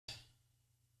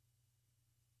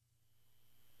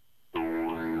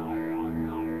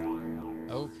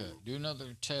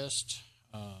another test.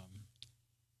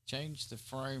 Change the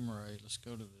frame rate. Let's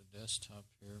go to the desktop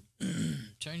here.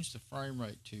 Change the frame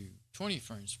rate to 20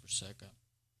 frames per second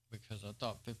because I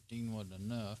thought 15 wasn't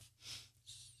enough.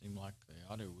 Seemed like the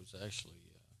audio was actually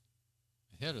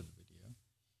ahead of the video.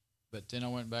 But then I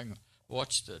went back and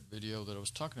watched that video that I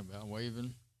was talking about,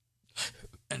 waving,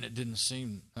 and it didn't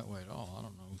seem that way at all. I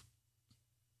don't know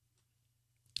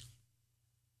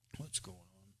what's going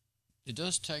on. It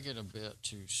does take it a bit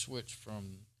to switch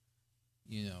from,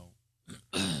 you know,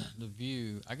 the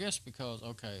view, I guess, because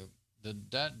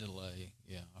that delay,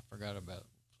 yeah, I forgot about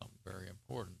something very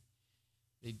important.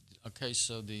 Okay,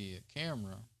 so the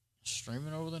camera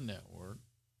streaming over the network,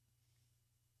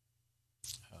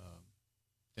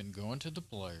 then going to the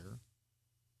player,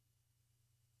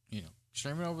 you know,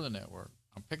 streaming over the network.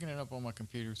 I'm picking it up on my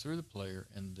computer through the player,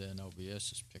 and then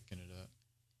OBS is picking it up.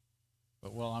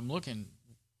 But while I'm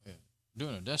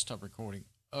doing a desktop recording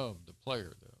of the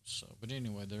player, though. So, but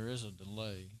anyway, there is a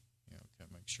delay. You know, okay,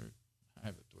 make sure I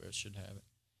have it the way I should have it.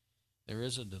 There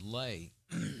is a delay,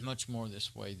 much more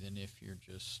this way than if you're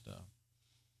just.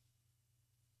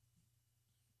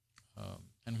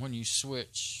 And when you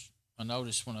switch, I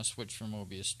noticed when I switched from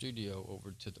OBS Studio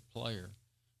over to the player,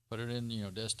 put it in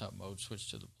desktop mode, switch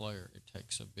to the player, it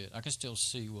takes a bit. I can still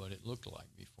see what it looked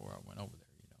like before I went over there.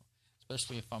 You know,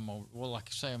 especially if I'm over. Well,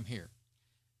 like say I'm here.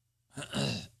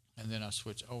 And then I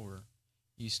switch over,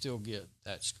 you still get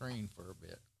that screen for a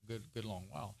bit, good long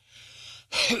while.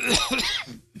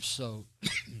 So,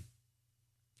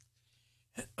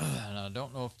 and I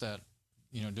don't know if that,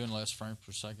 doing less frames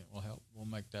per second will help. We'll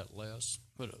make that less.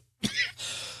 Put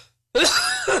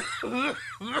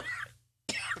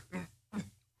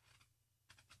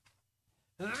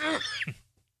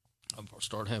I'll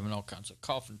start having all kinds of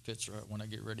coughing fits right when I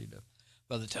get ready to.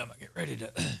 By the time I get ready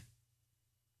to.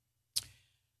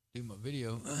 Do my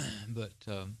video, but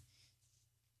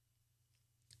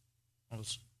I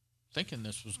was thinking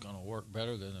this was going to work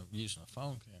better than using a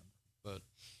phone camera, but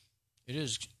it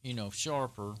is,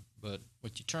 sharper. But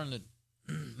when you turn it,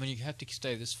 when you have to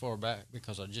stay this far back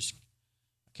because I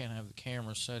can't have the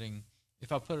camera setting.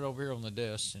 If I put it over here on the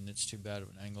desk, and it's too bad of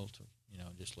an angle to,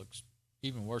 it just looks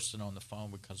even worse than on the phone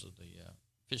because of the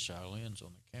fisheye lens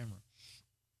on the camera.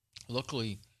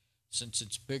 Luckily, since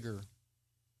it's bigger.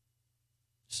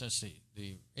 Since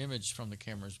the image from the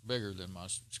camera is bigger than my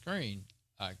screen,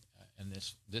 and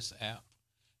this app,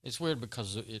 it's weird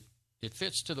because it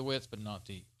fits to the width but not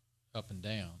the up and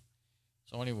down.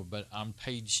 So anyway, but I'm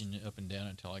paging it up and down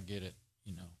until I get it.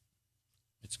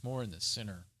 It's more in the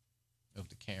center of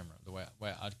the camera. The way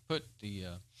I put the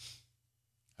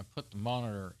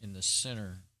monitor in the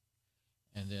center,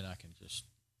 and then I can just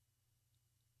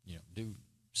do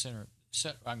center.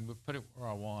 I can put it where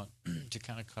I want to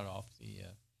kind of cut off the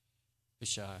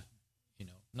fisheye,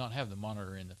 not have the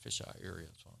monitor in the fisheye area.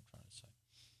 That's what I'm trying to say.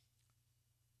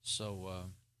 So,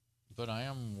 but I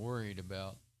am worried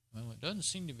about, well, it doesn't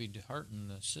seem to be hurting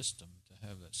the system to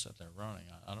have that set there running.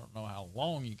 I don't know how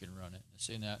long you can run it.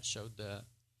 See, now it showed that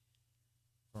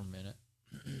for a minute.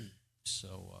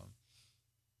 So,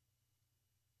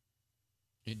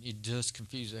 it does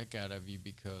confuse the heck out of you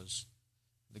because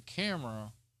the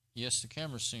camera, yes, the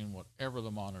camera's seeing whatever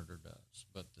the monitor does,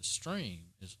 but the stream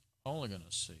is only going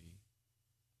to see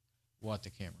what the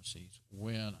camera sees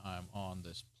when I'm on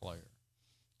this player.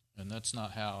 And that's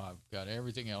not how I've got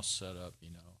everything else set up,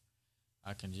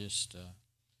 I can just,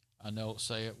 I know,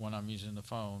 say it when I'm using the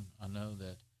phone, I know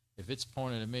that if it's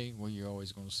pointed at me, well, you're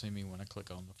always going to see me when I click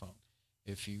on the phone.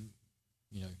 If you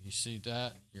see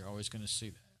that, you're always going to see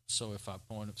that. So if I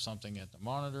point at something at the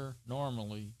monitor,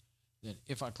 normally, then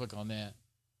if I click on that,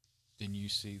 then you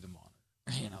see the monitor.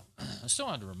 I still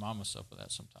have to remind myself of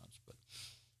that sometimes, but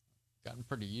gotten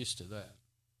pretty used to that.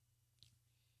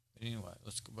 But anyway,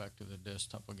 let's go back to the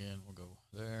desktop again. We'll go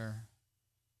there,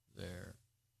 there,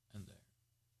 and there.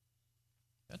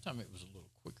 That time it was a little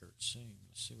quicker, it seemed.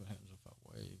 Let's see what happens if I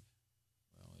wave.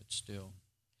 Well, it's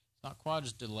not quite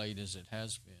as delayed as it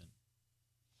has been.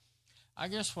 I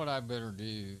guess what I better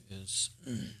do is,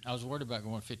 I was worried about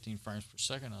going 15 frames per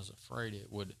second. I was afraid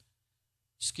it would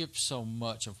skip so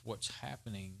much of what's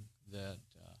happening that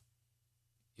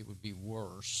it would be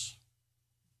worse.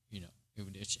 It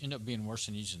would end up being worse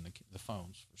than using the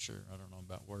phones for sure. I don't know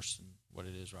about worse than what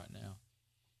it is right now.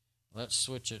 Let's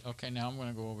switch it. Okay, now I'm going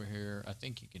to go over here. I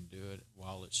think you can do it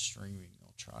while it's streaming.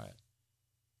 I'll try it.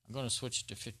 I'm going to switch it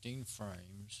to 15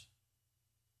 frames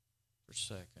per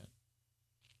second.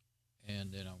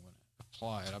 And then I'm going to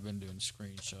apply it. I've been doing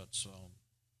screenshots, so I'll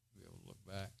be able to look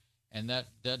back. And that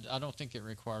I don't think it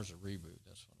requires a reboot.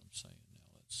 That's what I'm saying.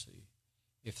 Now let's see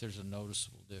if there's a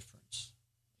noticeable difference.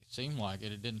 I seemed like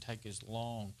it didn't take as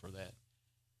long for that,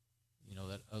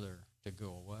 that other to go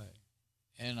away.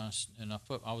 And I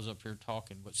was up here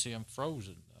talking, but see, I'm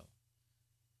frozen though.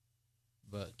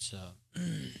 But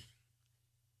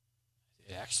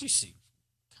it actually seems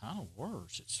kind of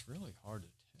worse. It's really hard to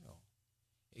tell.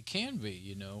 It can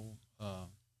be,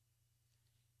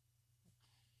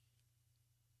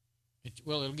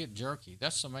 it'll get jerky.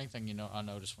 That's the main thing, I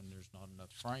notice when there's not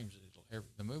enough frames.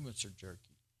 The movements are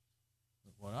jerky.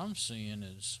 But what I'm seeing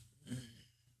is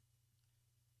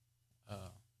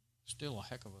still a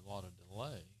heck of a lot of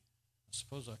delay. I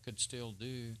suppose I could still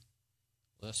do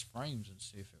less frames and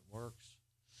see if it works.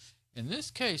 In this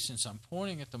case, since I'm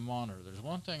pointing at the monitor, there's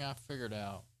one thing I figured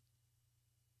out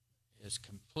is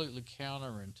completely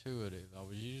counterintuitive. I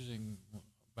was using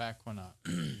back when I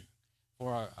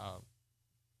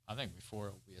think before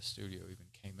OBS Studio even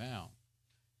came out.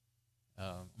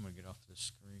 I'm going to get off this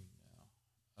screen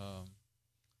now.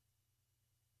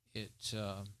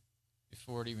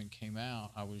 Before it even came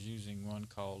out, I was using one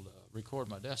called Record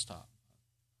My Desktop,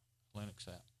 Linux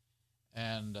app.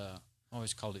 And I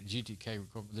always called it GTK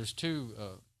Record. There's two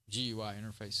GUI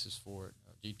interfaces for it.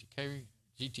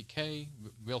 GTK,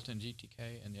 built-in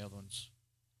GTK, and the other one's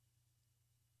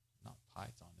not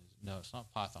Python. No, it's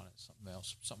not Python. It's something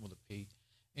else, something with a P.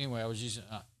 Anyway, I was using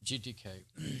GTK,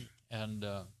 and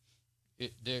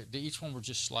each one were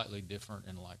just slightly different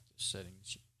in like the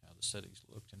settings, how the settings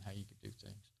looked and how you could do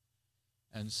things.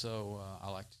 And so I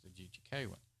liked the GTK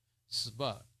one.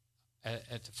 But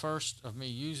at the first of me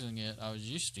using it, I was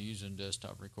used to using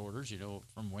desktop recorders,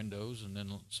 from Windows, and then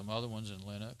some other ones in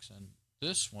Linux. And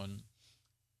this one,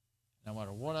 no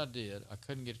matter what I did, I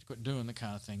couldn't get to quit doing the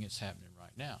kind of thing it's happening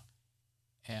right now.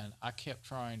 And I kept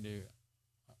trying to,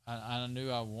 I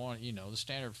knew I wanted, the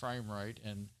standard frame rate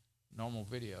in normal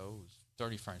video was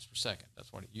 30 frames per second.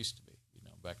 That's what it used to be,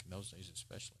 back in those days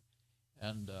especially.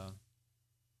 And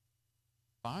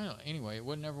finally, anyway, it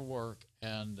would never work.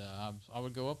 And I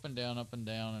would go up and down,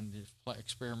 and just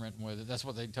experimenting with it. That's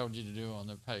what they told you to do on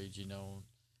their page,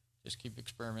 Just keep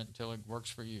experimenting until it works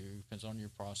for you. Depends on your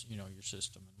process, your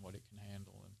system and what it can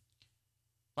handle. And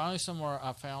finally, somewhere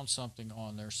I found something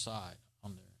on their site,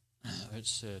 it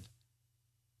said,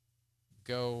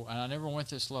 go, and I never went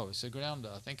this low. It said go down to,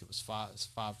 I think it was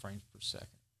 5 frames per second,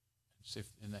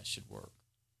 and that should work.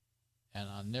 And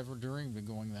I never dreamed of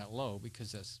going that low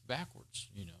because that's backwards.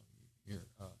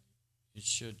 It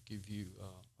should give you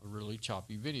a really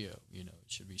choppy video. It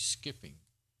should be skipping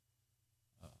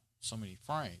so many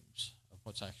frames of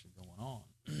what's actually going on.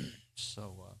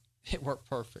 So it worked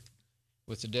perfect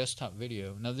with the desktop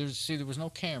video. Now there was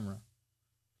no camera.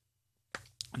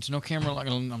 It's no camera, like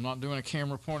I'm not doing a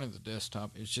camera pointing at the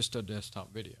desktop. It's just a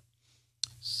desktop video.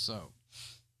 So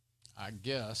I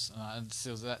guess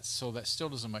so that still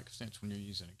doesn't make sense when you're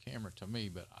using a camera to me.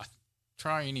 But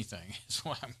try anything. Is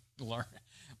what I'm learning.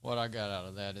 What I got out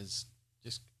of that is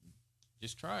just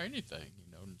try anything,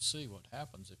 and see what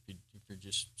happens if you're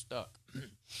just stuck.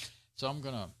 So I'm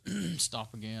gonna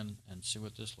stop again and see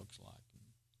what this looks like.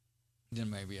 And then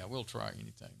maybe I will try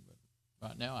anything. But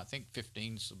right now I think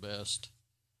 15's the best.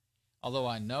 Although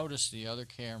I noticed the other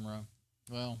camera,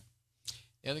 when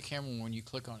you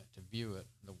click on it to view it,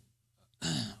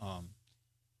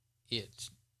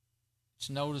 it's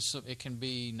noticeable. It can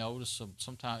be noticeable.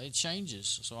 Sometimes it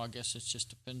changes. So I guess it just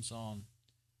depends on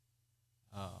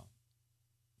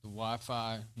the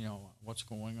Wi-Fi. What's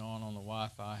going on the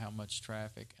Wi-Fi, how much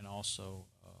traffic, and also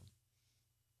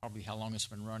probably how long it's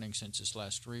been running since its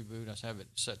last reboot. I have it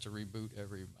set to reboot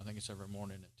every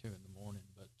morning at 2 in the morning,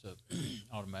 but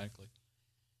automatically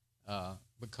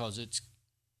because it's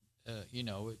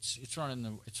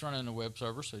running the web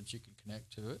server so that you can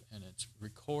connect to it, and it's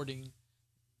recording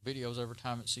videos every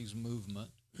time it sees movement,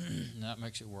 and that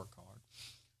makes it work hard.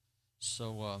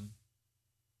 So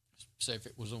say if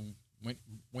it was a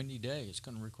windy day, it's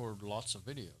going to record lots of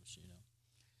videos,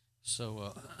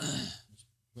 So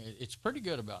it's pretty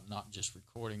good about not just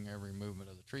recording every movement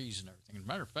of the trees and everything. As a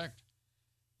matter of fact,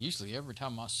 usually every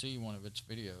time I see one of its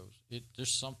videos,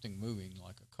 there's something moving,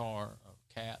 like a car,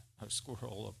 a cat, a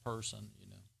squirrel, a person,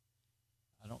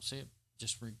 I don't see it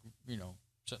just,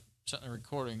 sitting there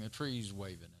recording the trees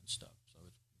waving and stuff. So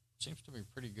it seems to be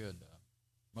pretty good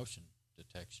motion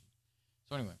detection.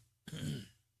 So anyway,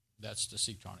 that's the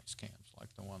Ctronics cams,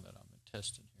 like the one that I've been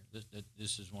testing here.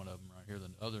 This is one of them right here,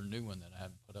 the other new one that I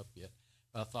haven't put up yet.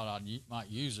 But I thought I might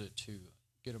use it to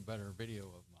get a better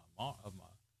video of my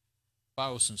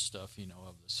BIOS and stuff,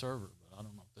 of the server. But I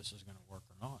don't know if this is going to work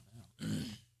or not.